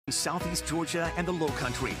Southeast Georgia and the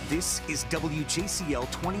Lowcountry. This is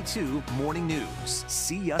WJCL 22 Morning News.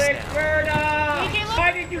 See us now.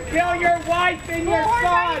 Why did you kill your wife and your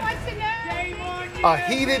son? A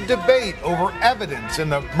heated debate over evidence in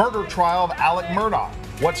the murder trial of Alec Murdaugh.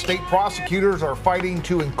 What state prosecutors are fighting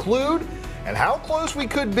to include and how close we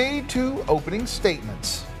could be to opening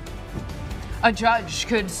statements. A judge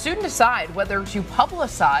could soon decide whether to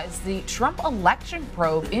publicize the Trump election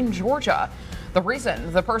probe in Georgia. The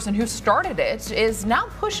reason the person who started it is now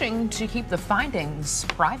pushing to keep the findings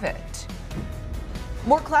private.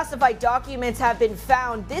 More classified documents have been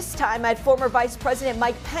found, this time at former Vice President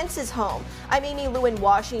Mike Pence's home. I'm Amy Lou in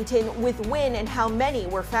Washington with when and how many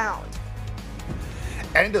were found.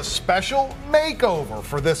 And a special makeover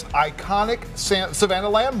for this iconic Savannah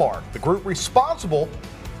landmark, the group responsible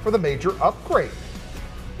for the major upgrade.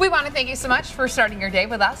 We want to thank you so much for starting your day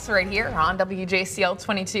with us right here on WJCL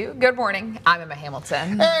 22. Good morning. I'm Emma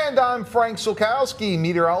Hamilton. And I'm Frank Sulkowski.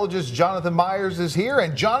 Meteorologist Jonathan Myers is here.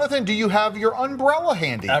 And Jonathan, do you have your umbrella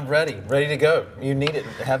handy? I'm ready to go. You need it,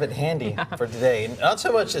 have it handy for today. And not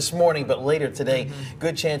so much this morning, but later today.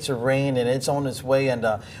 Good chance of rain, and it's on its way. And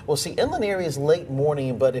we'll see inland areas late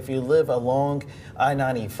morning, but if you live along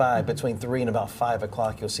I-95 between 3 and about 5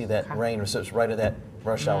 o'clock, you'll see that rain. So it's right at that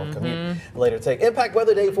rush hour commute later today. Impact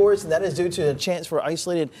weather day for us, and that is due to a chance for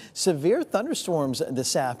isolated severe thunderstorms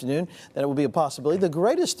this afternoon. That will be a possibility. The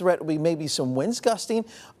greatest threat will be maybe some winds gusting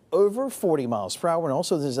over 40 miles per hour, and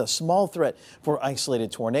also there's a small threat for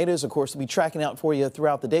isolated tornadoes. Of course, we'll be tracking out for you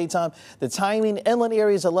throughout the daytime. The timing, inland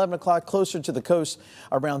areas 11 o'clock, closer to the coast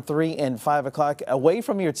around 3 and 5 o'clock. Away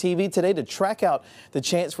from your TV today to track out the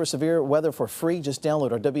chance for severe weather for free. Just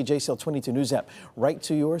download our WJCL 22 News app right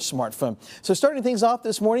to your smartphone. So starting things off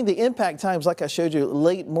this morning, the impact times, like I showed you,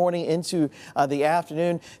 late morning into the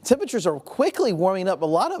afternoon. Temperatures are quickly warming up. A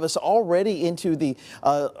lot of us already into the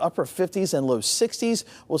upper 50s and low 60s.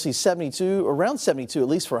 We'll see 72, around 72, at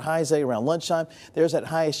least for highs around lunchtime. There's that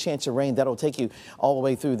highest chance of rain. That'll take you all the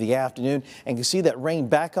way through the afternoon. And you can see that rain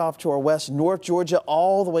back off to our west, North Georgia,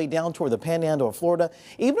 all the way down toward the Panhandle of Florida.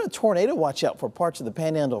 Even a tornado watch out for parts of the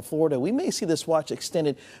Panhandle of Florida. We may see this watch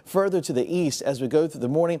extended further to the east as we go through the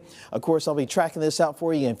morning. Of course, I'll be tracking this out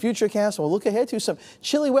for you in Futurecast. We'll look ahead to some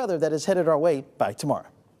chilly weather that is headed our way by tomorrow.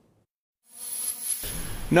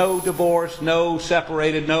 No divorce, no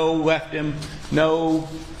separated, no left him, no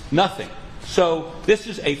nothing. So this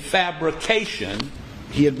is a fabrication.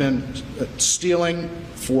 He had been stealing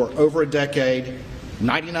for over a decade,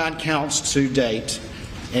 99 counts to date,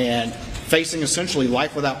 and facing essentially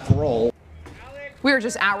life without parole. We are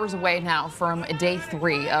just hours away now from day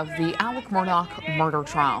 3 of the Alec Murdaugh murder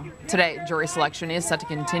trial. Today, jury selection is set to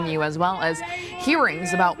continue, as well as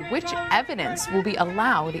hearings about which evidence will be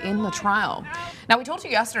allowed in the trial. Now, we told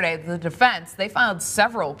you yesterday the defense, they filed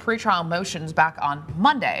several pretrial motions back on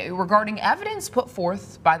Monday regarding evidence put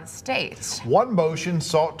forth by the state. One motion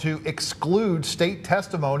sought to exclude state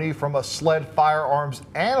testimony from a SLED firearms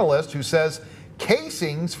analyst who says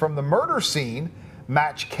casings from the murder scene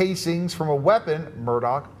match casings from a weapon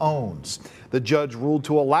Murdaugh owns. The judge ruled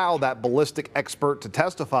to allow that ballistic expert to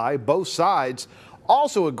testify. Both sides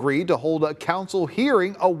also agreed to hold a counsel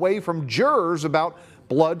hearing away from jurors about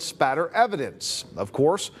blood spatter evidence. Of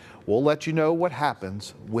course, we'll let you know what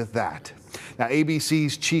happens with that. Now,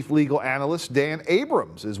 ABC's chief legal analyst Dan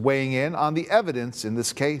Abrams is weighing in on the evidence in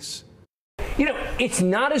this case. You know, it's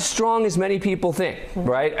not as strong as many people think,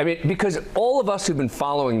 right? I mean, because all of us who've been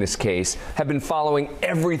following this case have been following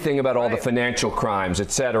everything about all the financial crimes,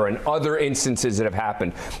 et cetera, and other instances that have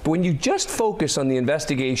happened. But when you just focus on the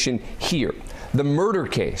investigation here, the murder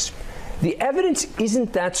case, the evidence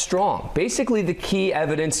isn't that strong. Basically, the key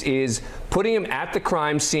evidence is putting him at the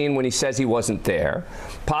crime scene when he says he wasn't there,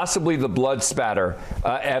 possibly the blood spatter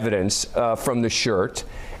evidence from the shirt,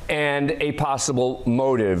 and a possible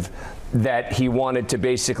motive that he wanted to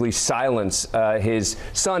basically silence his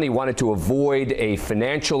son. He wanted to avoid a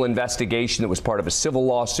financial investigation that was part of a civil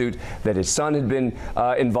lawsuit that his son had been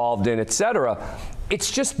involved in, etc.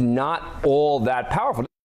 It's just not all that powerful.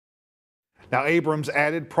 Now, Abrams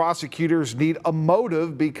added prosecutors need a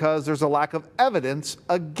motive because there's a lack of evidence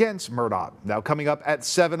against Murdaugh. Now, coming up at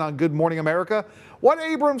 7 on Good Morning America, what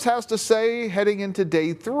Abrams has to say heading into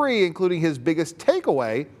day 3, including his biggest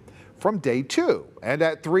takeaway from day 2. And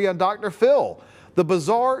at 3 on Dr. Phil, the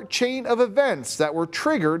bizarre chain of events that were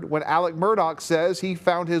triggered when Alec Murdaugh says he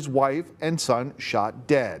found his wife and son shot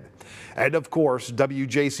dead. And of course,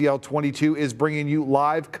 WJCL 22 is bringing you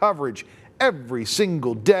live coverage every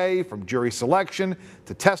single day, from jury selection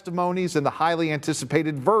to testimonies and the highly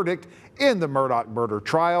anticipated verdict in the Murdaugh murder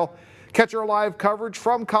trial. Catch our live coverage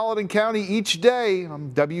from Colleton County each day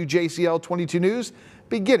on WJCL 22 News,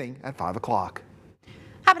 beginning at 5 o'clock.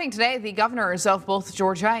 Happening today, the governors of both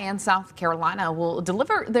Georgia and South Carolina will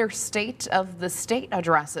deliver their State of the State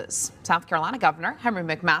addresses. South Carolina Governor Henry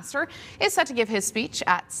McMaster is set to give his speech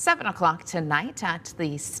at 7 o'clock tonight at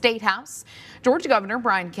the State House. Georgia Governor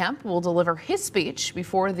Brian Kemp will deliver his speech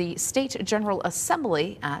before the State General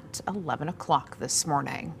Assembly at 11 o'clock this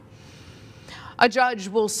morning. A judge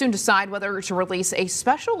will soon decide whether to release a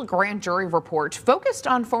special grand jury report focused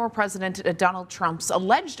on former President Donald Trump's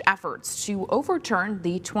alleged efforts to overturn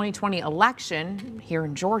the 2020 election here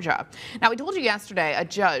in Georgia. Now, we told you yesterday a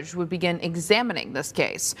judge would begin examining this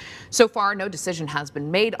case. So far, no decision has been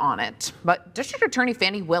made on it. But District Attorney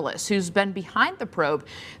Fannie Willis, who's been behind the probe,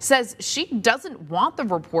 says she doesn't want the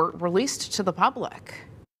report released to the public.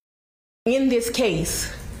 In this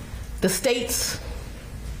case, the state's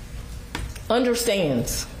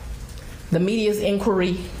understands the media's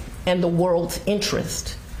inquiry and the world's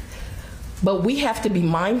interest, but we have to be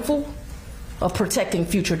mindful of protecting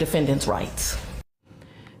future defendants' rights.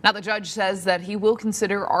 Now, the judge says that he will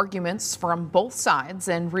consider arguments from both sides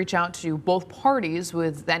and reach out to both parties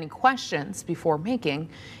with any questions before making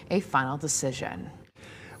a final decision.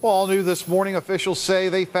 Well, all new this morning, officials say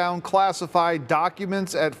they found classified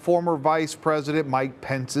documents at former Vice President Mike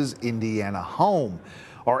Pence's Indiana home.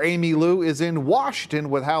 Our Amy Lou is in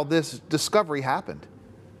Washington with how this discovery happened.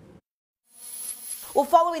 Well,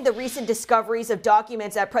 following the recent discoveries of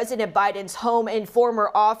documents at President Biden's home and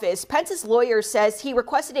former office, Pence's lawyer says he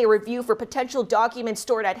requested a review for potential documents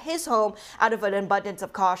stored at his home out of an abundance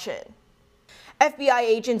of caution. FBI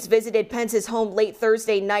agents visited Pence's home late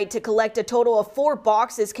Thursday night to collect a total of 4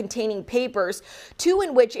 boxes containing papers, 2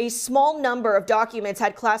 in which a small number of documents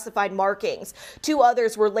had classified markings. 2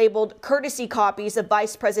 others were labeled courtesy copies of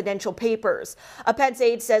vice presidential papers. A Pence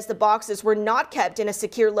aide says the boxes were not kept in a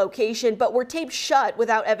secure location, but were taped shut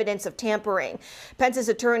without evidence of tampering. Pence's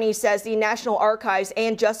attorney says the National Archives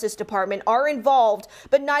and Justice Department are involved,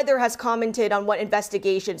 but neither has commented on what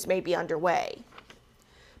investigations may be underway.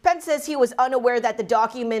 Pence says he was unaware that the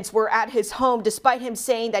documents were at his home, despite him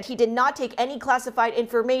saying that he did not take any classified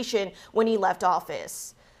information when he left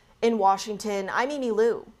office. In Washington, I'm Amy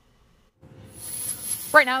Lou.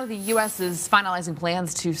 Right now, the U.S. is finalizing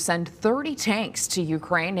plans to send 30 tanks to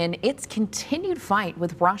Ukraine in its continued fight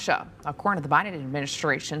with Russia. According to the Biden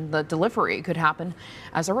administration, the delivery could happen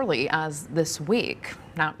as early as this week.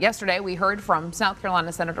 Now, yesterday, we heard from South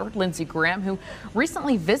Carolina Senator Lindsey Graham, who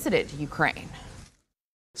recently visited Ukraine.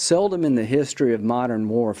 Seldom in the history of modern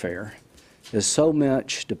warfare is so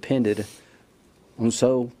much depended on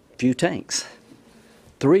so few tanks.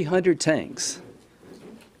 300 tanks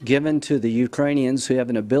given to the Ukrainians who have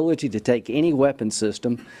an ability to take any weapon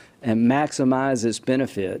system and maximize its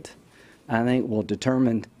benefit, I think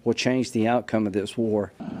will change the outcome of this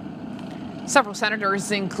war. Several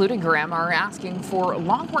senators, including Graham, are asking for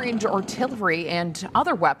long-range artillery and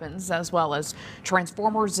other weapons, as well as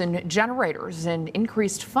transformers and generators, and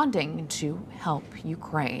increased funding to help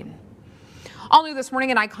Ukraine. All new this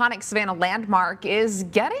morning, an iconic Savannah landmark is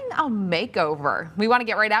getting a makeover. We want to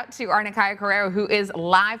get right out to our Nakaya Carrero, who is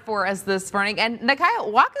live for us this morning. And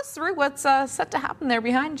Nakaya, walk us through what's set to happen there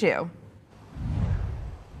behind you.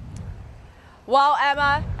 Well,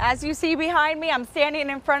 Emma, as you see behind me, I'm standing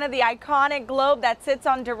in front of the iconic globe that sits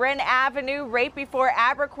on Durin Avenue right before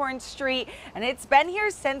Abercorn Street, and it's been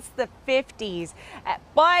here since the 50s.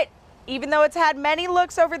 But even though it's had many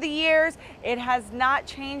looks over the years, it has not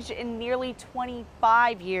changed in nearly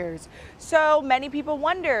 25 years. So many people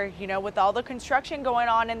wonder, with all the construction going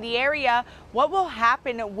on in the area, what will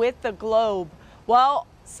happen with the globe? Well,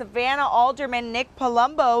 Savannah Alderman Nick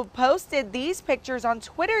Palumbo posted these pictures on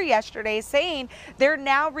Twitter yesterday saying they're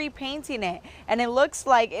now repainting it, and it looks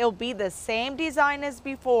like it'll be the same design as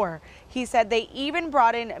before. He said they even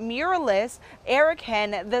brought in muralist Eric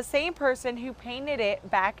Henn, the same person who painted it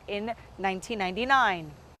back in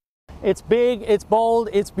 1999. It's big, it's bold,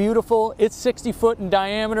 it's beautiful, it's 60 foot in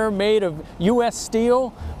diameter, made of U.S.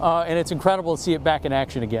 steel, and it's incredible to see it back in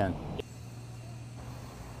action again.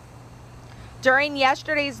 During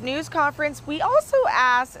yesterday's news conference, we also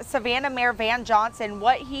asked Savannah Mayor Van Johnson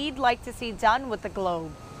what he'd like to see done with the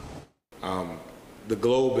globe. The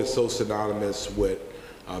globe is so synonymous with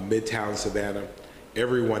Midtown Savannah.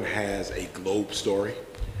 Everyone has a globe story.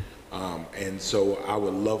 And so I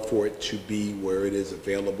would love for it to be where it is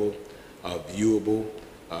available, viewable,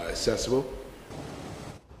 accessible.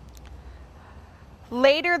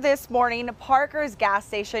 Later this morning, Parker's gas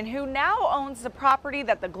station, who now owns the property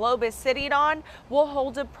that the Globe is sitting on, will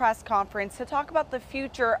hold a press conference to talk about the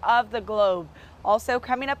future of the Globe. Also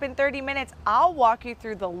coming up in 30 minutes, I'll walk you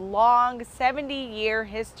through the long 70-year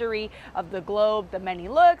history of the Globe, the many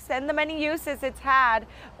looks and the many uses it's had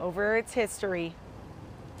over its history.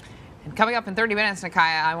 And coming up in 30 minutes,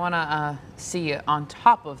 Nakaya, I want to see you on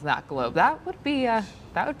top of that Globe. That would be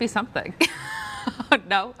something.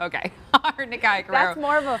 No? Okay. Nakaya Guerrero. That's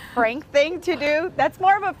more of a Frank thing to do. That's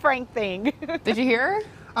more of a Frank thing. Did you hear?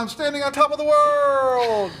 I'm standing on top of the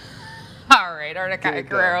world. All right, our Nakaya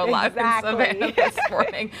Guerrero live in Savannah this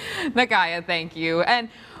morning. Nakaya, thank you. And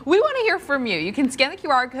we want to hear from you. You can scan the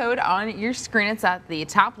QR code on your screen. It's at the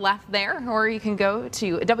top left there, or you can go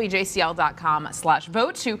to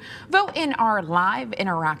WJCL.com/vote to vote in our live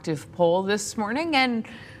interactive poll this morning. And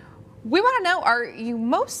we want to know,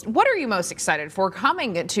 what are you most excited for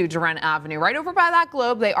coming to Duren Avenue? Right over by that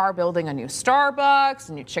Globe, they are building a new Starbucks,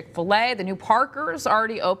 a new Chick-fil-A, the new Parker's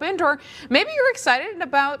already opened, or maybe you're excited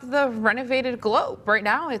about the renovated Globe. Right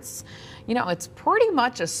now, it's pretty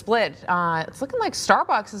much a split. It's looking like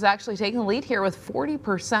Starbucks is actually taking the lead here with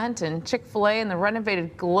 40%, and Chick-fil-A and the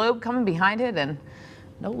renovated Globe coming behind it, and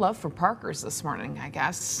no love for Parker's this morning, I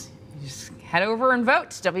guess. You just head over and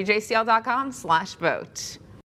vote, WJCL.com/vote.